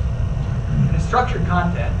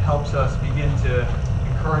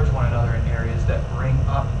encourage one another in areas that bring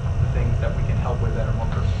up the things that we can help with that are more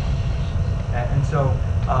personal. And so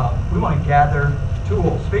we want to gather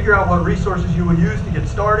tools, figure out what resources you will use to get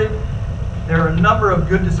started. There are a number of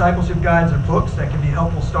good discipleship guides or books that can be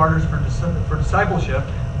helpful starters for discipleship.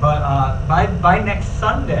 But by next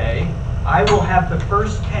Sunday, I will have the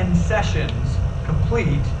first 10 sessions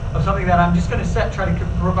complete of something that I'm just going to try to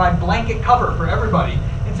provide blanket cover for everybody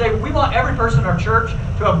and say, we want every person in our church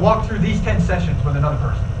to have walked through these 10 sessions with another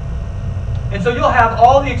person. And so you'll have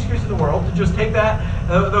all the excuse in the world to just take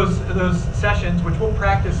those sessions, which we'll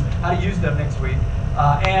practice how to use them next week,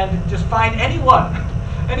 and just find anyone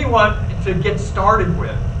to get started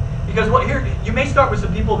with. Because you may start with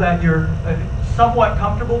some people that you're somewhat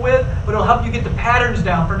comfortable with, but it'll help you get the patterns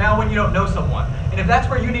down for now when you don't know someone. And if that's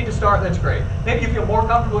where you need to start, that's great. Maybe you feel more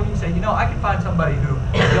comfortable and you can say, I can find somebody who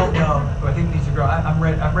I don't know, who I think needs to grow. I'm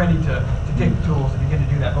ready to take the tools and begin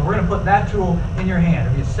to do that. But we're going to put that tool in your hand.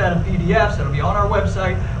 It'll be a set of PDFs. It'll be on our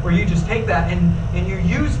website where you just take that and you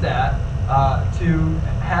use that to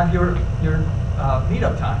have your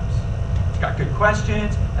meetup times. It's got good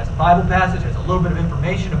questions, has a Bible passage, has a little bit of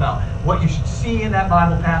information about what you should see in that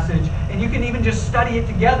Bible passage, and you can even just study it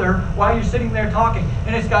together while you're sitting there talking.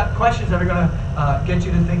 And it's got questions that are going to get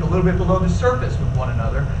you to think a little bit below the surface with one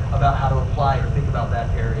another about how to apply or think about that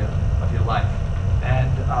area of your life. And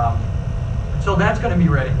so that's going to be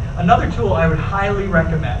ready. Another tool I would highly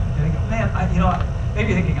recommend. You think, man,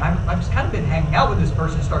 maybe you're thinking, I've just kind of been hanging out with this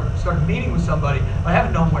person, started meeting with somebody, but I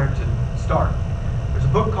haven't known where to start. There's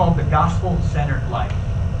a book called The Gospel-Centered Life.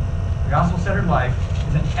 The Gospel-Centered Life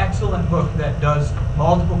is an excellent book that does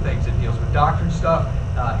multiple things. It deals with doctrine stuff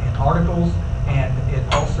in articles, and it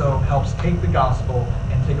also helps take the gospel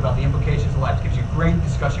and think about the implications of life. It gives you great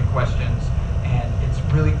discussion questions, and it's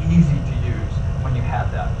really easy to use when you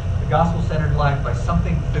have that. The Gospel-Centered Life by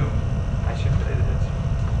something Thune.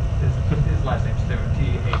 His last name's Thune,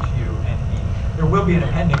 Thune. There will be an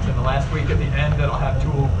appendix in the last week at the end that'll have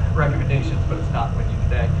tool recommendations, but it's not with you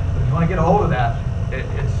today. But if you want to get a hold of that,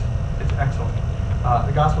 it's excellent.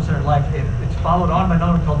 The Gospel-Centered Life, it's followed on by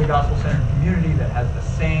another one called The Gospel-Centered Community that has the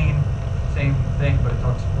same thing, but it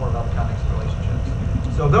talks more about the context of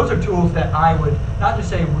relationships. So those are tools that I would not just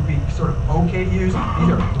say would be sort of okay to use. These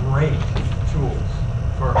are great tools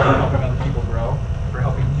for helping other people grow, for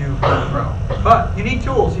helping you grow. But you need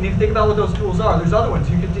tools. You need to think about what those tools are. There's other ones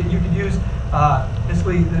you could use.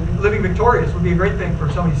 Basically, Living Victorious would be a great thing for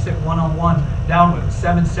somebody to sit one-on-one down with. A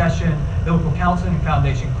 7-session Biblical Counseling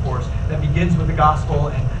Foundation course that begins with the gospel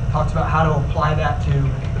and talks about how to apply that to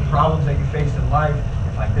the problems that you face in life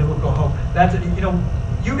and find biblical hope. That's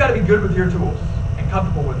you got to be good with your tools and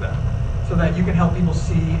comfortable with them, so that you can help people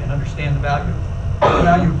see and understand the value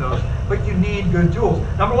of those. But you need good tools.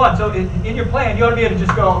 Number one, so in your plan, you ought to be able to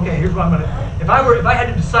just go, okay, here's what I'm going to. If I had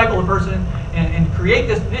to disciple a person and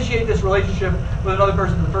initiate this relationship with another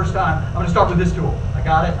person for the first time, I'm going to start with this tool. I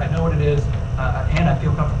got it. I know what it is, and I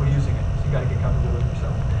feel comfortable using it. So you got to get comfortable with it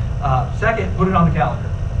yourself. Second, put it on the calendar.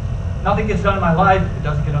 Nothing gets done in my life if it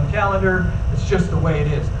doesn't get on the calendar. It's just the way it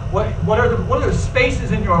is. What are the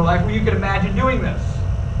spaces in your life where you can imagine doing this?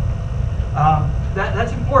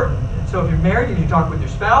 That's important. And so if you're married and you talk with your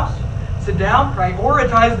spouse, sit down,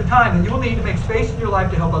 prioritize the time that you will need to make space in your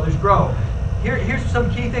life to help others grow. Here's some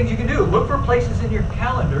key things you can do. Look for places in your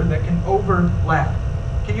calendar that can overlap.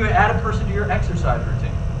 Can you add a person to your exercise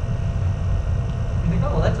routine? You think,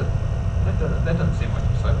 oh, well, that doesn't seem like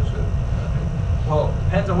discipleship. Well, it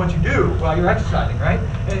depends on what you do while you're exercising, right?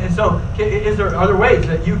 And so are there ways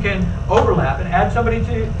that you can overlap and add somebody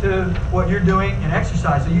to what you're doing in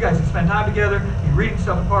exercise so you guys can spend time together, you're reading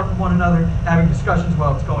stuff apart from one another, having discussions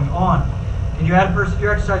while it's going on? Can you add a person to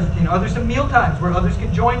your exercise routine? Are there some meal times where others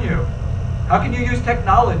can join you? How can you use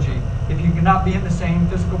technology if you cannot be in the same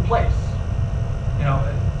physical place?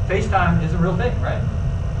 FaceTime is a real thing, right?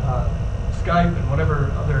 Skype and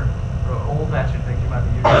whatever other old-fashioned things you might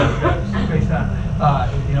be using,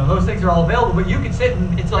 FaceTime. Those things are all available, but you can sit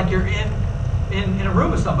and it's like you're in a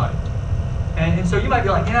room with somebody. And so you might be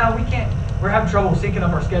like, we're having trouble syncing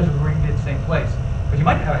up our schedules where we can be at the same place. But you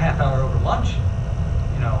might have a half hour over lunch,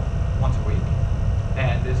 once a week.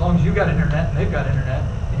 And as long as you've got internet and they've got internet,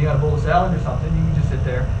 and you got a bowl of salad or something, you can just sit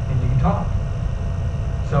there and you can talk.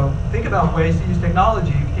 So think about ways to use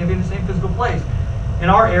technology. You can't be in the same physical place. In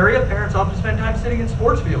our area, parents often spend time sitting in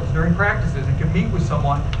sports fields during practices and can meet with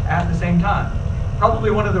someone at the same time. Probably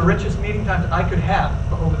one of the richest meeting times I could have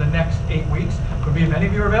over the next 8 weeks would be if any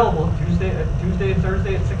of you are available Tuesday and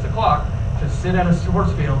Thursday at 6 o'clock to sit at a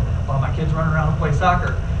sports field while my kids run around and play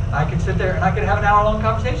soccer. I could sit there and I could have an hour-long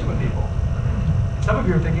conversation with people. Some of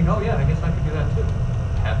you are thinking, oh yeah, I guess I could do that too.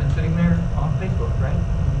 Have been sitting there on Facebook, right?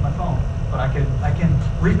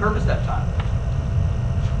 repurpose that time.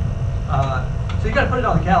 So you got to put it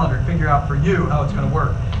on the calendar and figure out for you how it's going to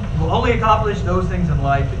work. You will only accomplish those things in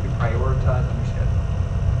life that you prioritize on your schedule.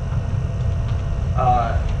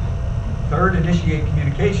 Third, initiate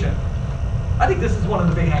communication. I think this is one of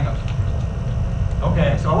the big hang-ups.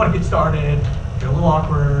 Okay, so I want to get started. Feel a little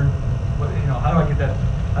awkward. How do I get that?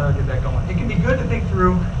 How do I get that going? It can be good to think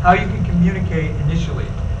through how you can communicate initially.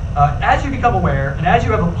 As you become aware and as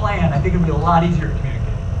you have a plan, I think it'll be a lot easier to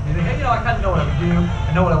communicate. You think, hey, I kind of know what I would do.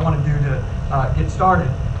 I know what I want to do to get started.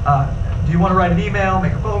 Do you want to write an email,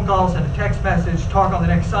 make a phone call, send a text message, talk on the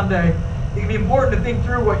next Sunday? It can be important to think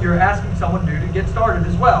through what you're asking someone to do to get started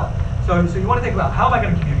as well. So you want to think about, how am I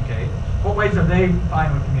going to communicate? What ways are they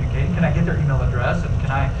fine with communicating? Can I get their email address, and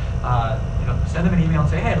can I send them an email and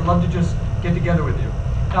say, hey, I'd love to just get together with you.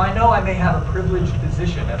 Now, I know I may have a privileged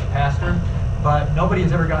position as a pastor, but nobody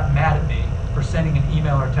has ever gotten mad at me for sending an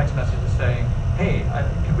email or a text message saying, hey,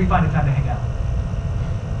 could we find a time to hang out?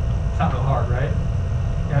 It's not real hard, right?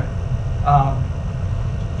 Yeah.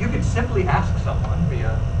 You could simply ask someone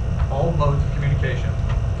via all modes of communication,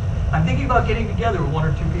 I'm thinking about getting together with one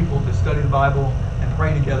or two people to study the Bible and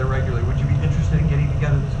pray together regularly. Would you be interested in getting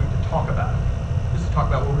together this week to talk about it? Just to talk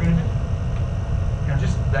about what we're going to do.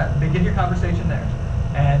 Just that, begin your conversation there.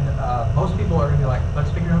 And most people are going to be like, let's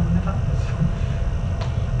figure out when the time is.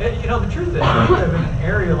 The truth is, we live in an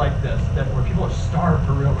area like this where people are starved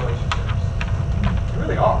for real relationships. They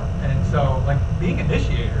really are. And so, being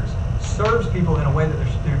initiators serves people in a way that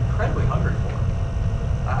they're incredibly hungry for.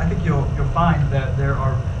 I think you'll find that there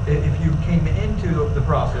are, if you came into the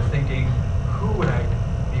process thinking, who would I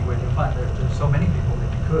be with, you'll find there's so many people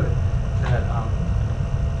that you could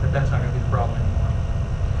that's not going to be the problem anymore.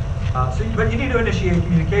 But you need to initiate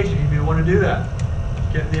communication. You want to do that.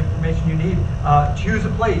 Get the information you need. Choose a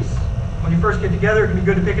place. When you first get together, it can be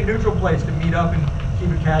good to pick a neutral place to meet up and keep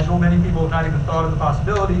it casual. Many people have not even thought of the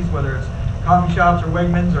possibilities, whether it's coffee shops or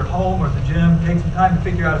Wegmans or home or the gym. Take some time to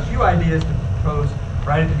figure out a few ideas to propose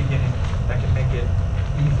right at the beginning that can make it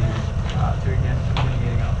easy to begin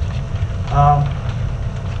meeting up.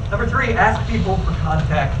 Number 3, ask people for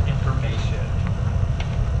contact information.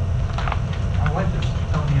 My wife is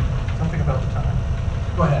telling me something about the time.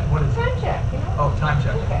 Go ahead. What is it? Time check. Oh, time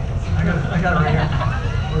check. Okay. I got it right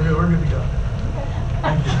here. We're good to go.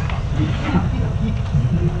 Thank you.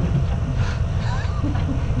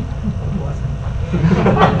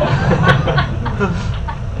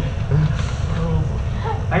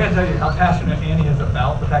 I got to tell you how passionate Annie is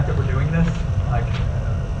about the fact that we're doing this.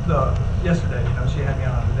 Yesterday, she had me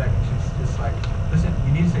out on the deck, and she's just like, listen,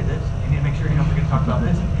 you need to say this. You need to make sure you don't forget to talk about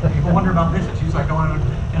this. People wonder about this. And she was like,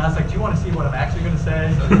 and I was like, do you want to see what I'm actually going to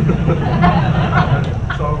say?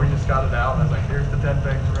 So we just got it out. And I was like, here's the 10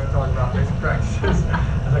 things we're going to talk about, basic practices.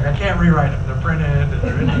 I was like, I can't rewrite them. They're printed, and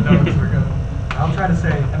they're in the notes. I'll try to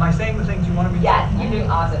say, am I saying the things you wanted me to say? Yes, you're doing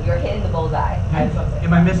awesome. You're hitting the bullseye.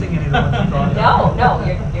 Am I missing any of the ones you thought? No,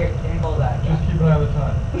 you're hitting bullseye. Just keep an eye on the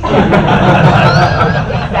time.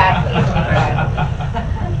 Exactly.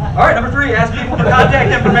 All right, number 3, ask people for contact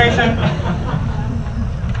information.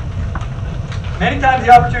 Many times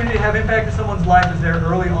the opportunity to have impact in someone's life is there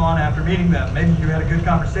early on after meeting them. Maybe you had a good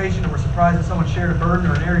conversation or were surprised that someone shared a burden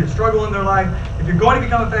or an area of struggle in their life. If you're going to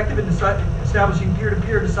become effective in establishing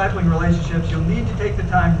peer-to-peer discipling relationships, you'll need to take the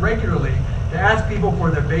time regularly to ask people for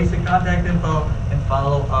their basic contact info and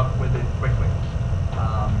follow up with it quickly.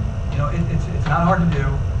 It's not hard to do.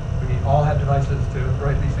 We all have devices to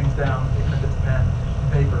write these things down, even if it's pen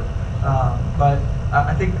and paper. But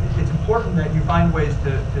I think it's important that you find ways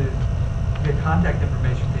to get contact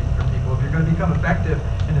information from people. If you're going to become effective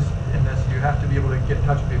in this, you have to be able to get in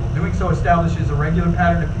touch with people. Doing so establishes a regular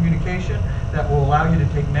pattern of communication that will allow you to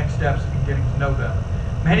take next steps in getting to know them.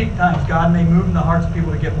 Many times, God may move in the hearts of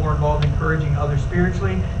people to get more involved in encouraging others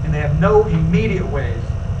spiritually, and they have no immediate ways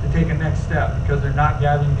to take a next step because they're not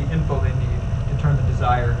gathering the info they need to turn the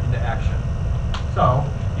desire into action. So,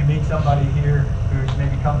 you meet somebody here who's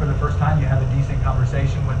maybe come for the first time, you have a decent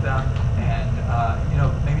conversation with them, and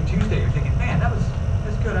maybe Tuesday you're thinking, man, that's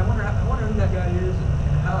good. I wonder who that guy is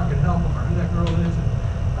and how I could help him, or who that girl is. And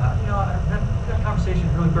that conversation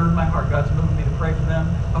really burned my heart. God's moving me to pray for them.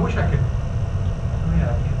 I wish I could.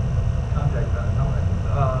 I can't contact them. No,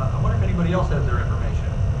 I wonder if anybody else has their information.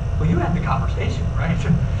 Well, you had the conversation, right?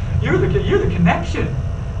 You're the connection.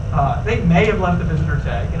 They may have left the visitor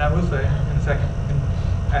tag, and I will say in a second,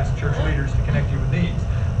 ask church leaders to connect you with needs.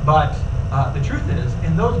 But the truth is,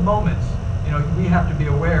 in those moments, we have to be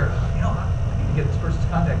aware. I need to get this person's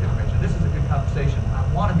contact information. This is a good conversation. I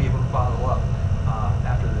want to be able to follow up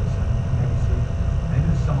after this, and maybe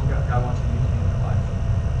this is someone God wants to use me in their life.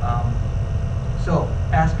 So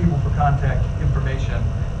ask people for contact information.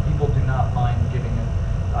 People do not mind giving it.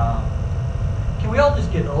 Can we all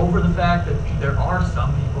just get over the fact that there are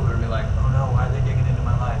some people who are like, oh no, why are they digging into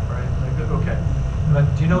my life, right? Like, okay. But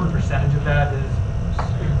do you know the percentage of that is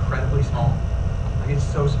incredibly small? Like, it's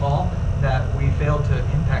so small that we fail to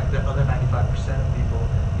impact the other 95% of people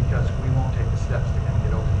because we won't take the steps to kind of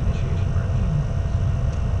get over the initiation bridge.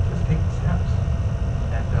 Just take the steps.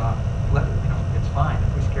 And it's fine if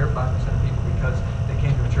we scare 5% of people because they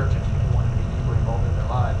came to a church and people wanted to be deeply involved in their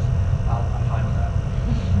lives. I'm fine with that.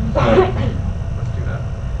 Let's do that.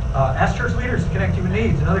 Ask church leaders to connect you with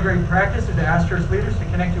needs. Another great practice is to ask church leaders to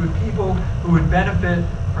connect you with people who would benefit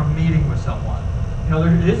from meeting with someone.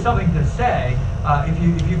 There is something to say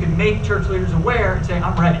if you can make church leaders aware and say,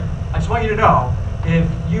 I'm ready. I just want you to know, if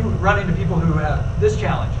you run into people who have this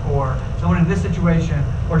challenge or someone in this situation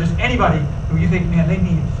or just anybody who you think, man, they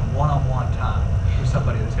need some one-on-one time with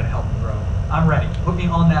somebody that's going to help them grow, I'm ready. Put me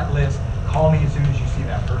on that list. Call me as soon as you see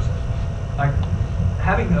that person. Like,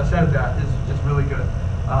 having said that is really good.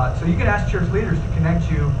 So you can ask church leaders to connect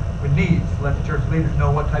you with needs. Let the church leaders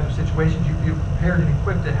know what type of situations you feel prepared and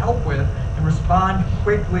equipped to help with, and respond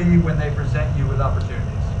quickly when they present you with opportunities.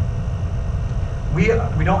 We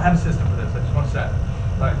don't have a system for this. I just want to say,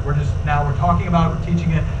 like, we're talking about it, we're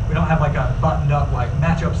teaching it. We don't have like a buttoned up like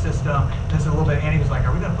matchup system. This is a little bit. Annie was like,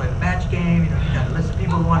 are we going to play the match game? You got a list of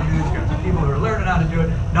people who want to do this. There's going to be people who are learning how to do it.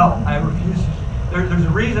 No, I refuse. There's a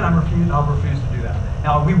reason I'll refuse to do that.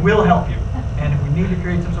 Now, we will help you. And if we need to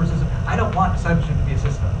create some sort of system, I don't want discipleship to be a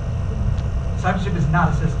system. Discipleship is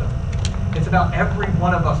not a system. It's about every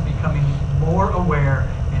one of us becoming more aware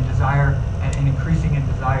and desire and increasing in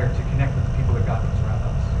desire to connect with the people that God puts around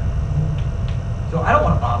us. So I don't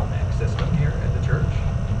want a bottleneck system here at the church.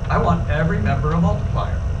 I want every member a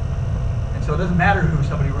multiplier. And so it doesn't matter who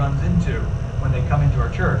somebody runs into when they come into our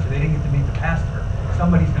church. If they didn't get to meet the pastor,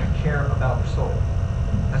 somebody's going to care about their soul.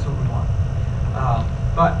 That's what we want.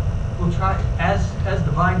 But we'll try, as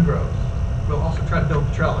the vine grows, we'll also try to build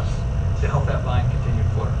the trellis to help that vine continue to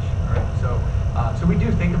flourish. All right? So we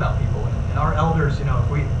do think about people, and our elders, if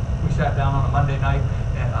we sat down on a Monday night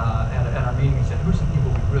at our meeting and said, who's some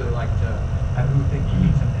people we'd really like to have, who think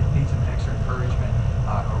need some extra encouragement,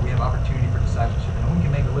 or we have opportunity for discipleship, and we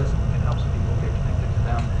can make a list and we can help some people get connected to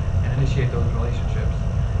them and initiate those relationships.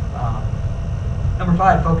 Number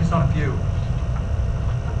 5, focus on a few.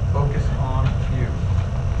 Focus on a few.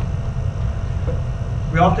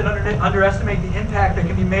 We often underestimate the impact that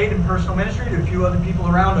can be made in personal ministry to a few other people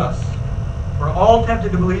around us. We're all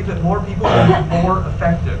tempted to believe that more people will be more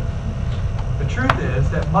effective. The truth is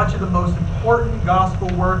that much of the most important gospel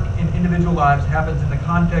work in individual lives happens in the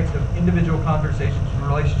context of individual conversations and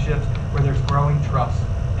relationships where there's growing trust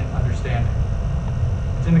and understanding.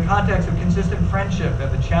 It's in the context of consistent friendship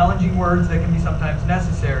that the challenging words that can be sometimes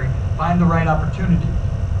necessary find the right opportunity.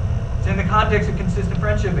 It's in the context of consistent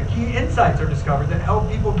friendship that key insights are discovered that help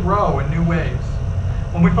people grow in new ways.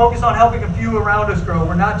 When we focus on helping a few around us grow,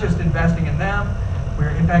 we're not just investing in them,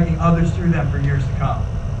 we're impacting others through them for years to come.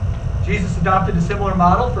 Jesus adopted a similar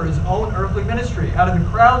model for his own earthly ministry. Out of the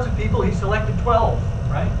crowds of people, he selected 12,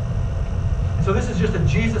 right? And so this is just a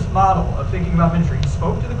Jesus model of thinking about ministry. He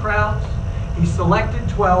spoke to the crowds, he selected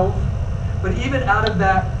 12, but even out of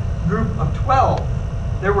that group of 12,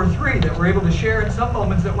 there were 3 that were able to share in some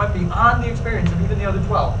moments that went beyond the experience of even the other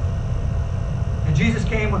 12. And Jesus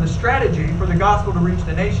came with a strategy for the gospel to reach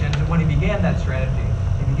the nations, and when he began that strategy,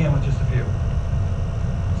 he began with just a few.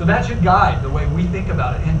 So that should guide the way we think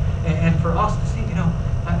about it, and for us to see,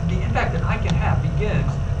 the impact that I can have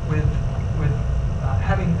begins with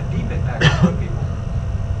having a deep impact on other people.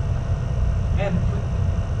 And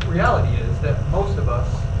the reality is that most of us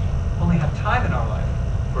only have time in our life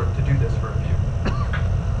to do this for a few.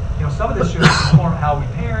 Some of this should inform how we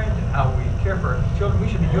parent and how we care for our children. We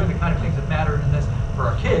should be doing the kind of things that matter in this for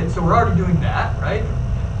our kids. So we're already doing that, right?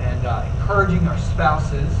 And encouraging our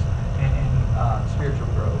spouses in spiritual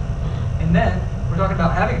growth. And then we're talking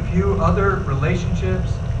about having a few other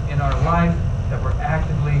relationships in our life that we're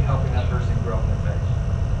actively helping that person grow in their faith.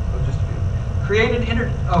 So just a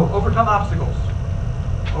few. Overcome obstacles.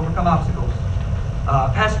 Overcome obstacles.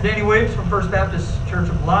 Pastor Danny Williams from First Baptist Church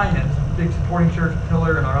of Lyons, a big supporting church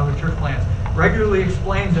pillar in our other church plants, regularly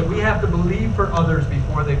explains that we have to believe for others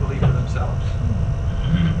before they believe for themselves.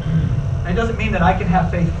 And it doesn't mean that I can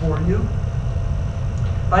have faith for you.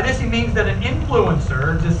 By this he means that an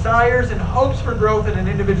influencer desires and hopes for growth in an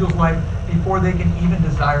individual's life before they can even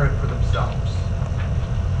desire it for themselves.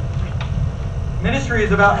 Ministry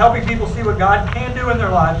is about helping people see what God can do in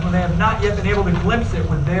their lives when they have not yet been able to glimpse it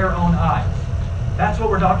with their own eyes. That's what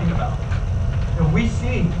we're talking about. And we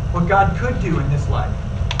see what God could do in this life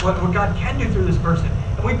what God can do through this person,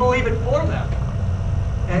 and we believe it for them.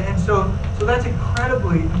 And so that's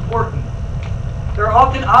incredibly important. There are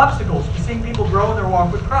often obstacles to seeing people grow in their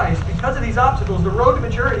walk with Christ. Because of these obstacles, the road to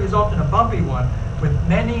maturity is often a bumpy one with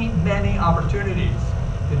many, many opportunities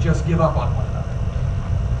to just give up on one another.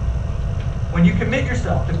 When you commit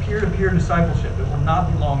yourself to peer-to-peer discipleship, it will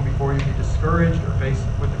not be long before you be discouraged or faced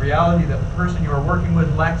with the reality that the person you are working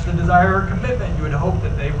with lacks the desire or commitment you would hope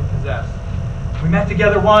that they would possess. We met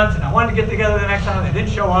together once, and I wanted to get together the next time. They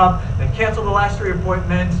didn't show up. They canceled the last 3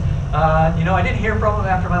 appointments. I didn't hear from them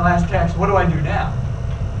after my last text. What do I do now?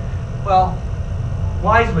 Well,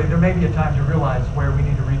 wisely, there may be a time to realize where we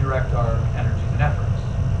need to redirect our energies and efforts.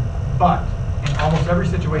 But in almost every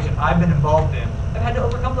situation I've been involved in, I've had to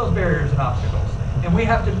overcome those barriers and obstacles. And we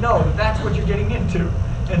have to know that that's what you're getting into.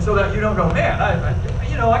 And so that you don't go, man,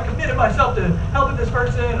 I committed myself to helping this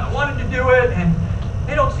person. I wanted to do it, and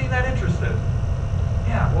they don't seem that interested.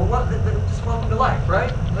 Yeah, well, just welcome to life,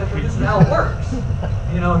 right? This is how it works.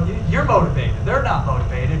 You're motivated. They're not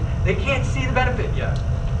motivated. They can't see the benefit yet.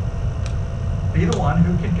 Be the one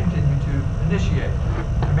who can continue to initiate.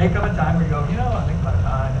 There may come a time where you go, I think my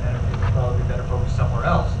time and energy will probably be better focused somewhere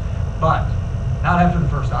else. But not after the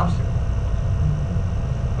first obstacle.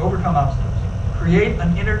 Overcome obstacles. Create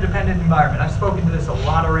an interdependent environment. I've spoken to this a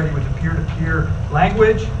lot already with the peer-to-peer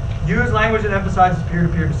language. Use language that emphasizes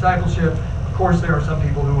peer-to-peer discipleship. Of course, there are some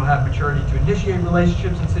people who will have maturity to initiate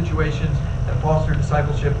relationships and situations that foster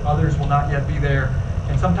discipleship. Others will not yet be there.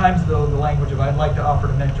 And sometimes, though, the language of "I'd like to offer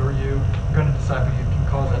to mentor you," "I'm going to disciple you," can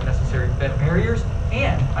cause unnecessary barriers.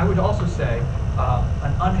 And I would also say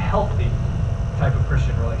an unhealthy type of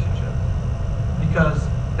Christian relationship, because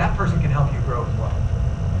that person can help you grow as well.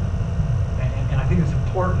 And I think it's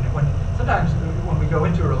important sometimes when we go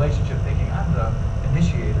into a relationship thinking, I'm the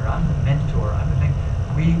initiator, I'm the mentor, I'm the thing,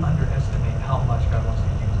 we underestimate how much God wants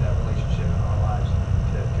to use that relationship in our lives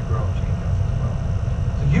to grow and change us as well.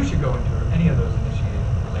 So you should go into any of those initiated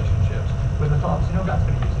relationships with the thoughts, God's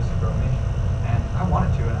going to use this to grow me. And I want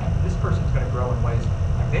it to, and this person's going to grow in ways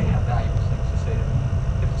like they have valuable things to say to me.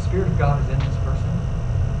 If the Spirit of God is in this person,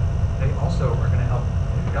 they also are going to help.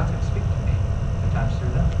 God's going to speak to me at times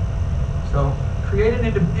through them. So create an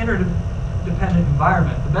interdependent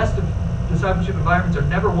environment. The best of discipleship environments are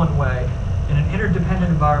never one way. In an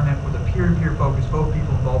interdependent environment with a peer-to-peer focus, both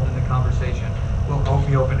people involved in the conversation will both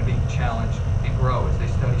be open to being challenged and grow as they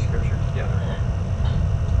study Scripture together.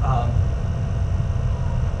 I'm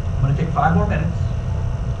going to take 5 more minutes,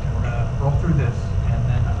 and we're going to roll through this, and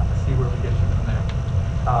then see where we get to from there.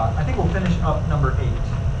 I think we'll finish up number 8,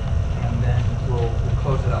 and then we'll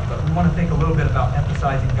close it up. But we want to think a little bit about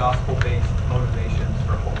emphasizing gospel-based motivations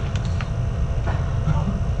for holiness.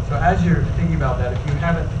 So as you're thinking about that, if you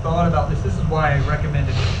haven't thought about this is why I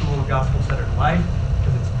recommended the tool of Gospel-Centered Life,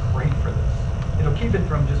 because it's great for this. It'll keep it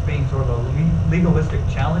from just being sort of a legalistic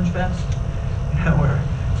challenge fest, where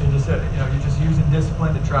you're just using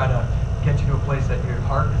discipline to try to get you to a place that your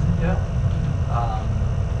heart isn't yet.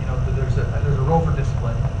 There's a role for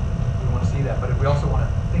discipline. We want to see that, but we also want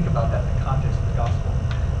to think about that in the context of the gospel.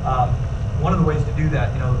 One of the ways to do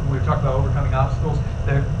that, we were talking about overcoming obstacles.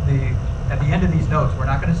 At the end of these notes, we're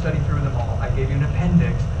not going to study through them all. I gave you an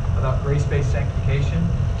appendix about grace-based sanctification,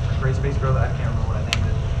 or grace-based growth. I can't remember what I named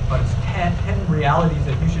it, but it's 10 realities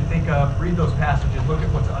that you should think of. Read those passages, look at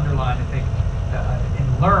what's underlined, and think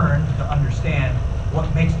and learn to understand what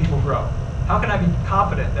makes people grow. How can I be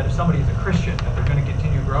confident that if somebody is a Christian, that they're going to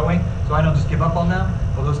continue growing, so I don't just give up on them?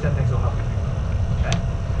 Well, those 10 things will help you think about it.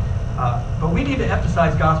 Okay? But we need to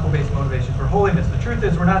emphasize gospel-based motivation for holiness. The truth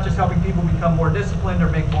is, we're not just helping people become more disciplined or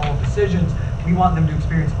make moral decisions. We want them to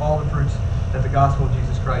experience all the fruits that the gospel of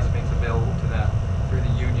Jesus Christ makes available to them through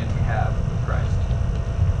the union we have with Christ.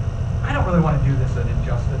 I don't really want to do this an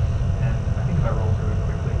injustice.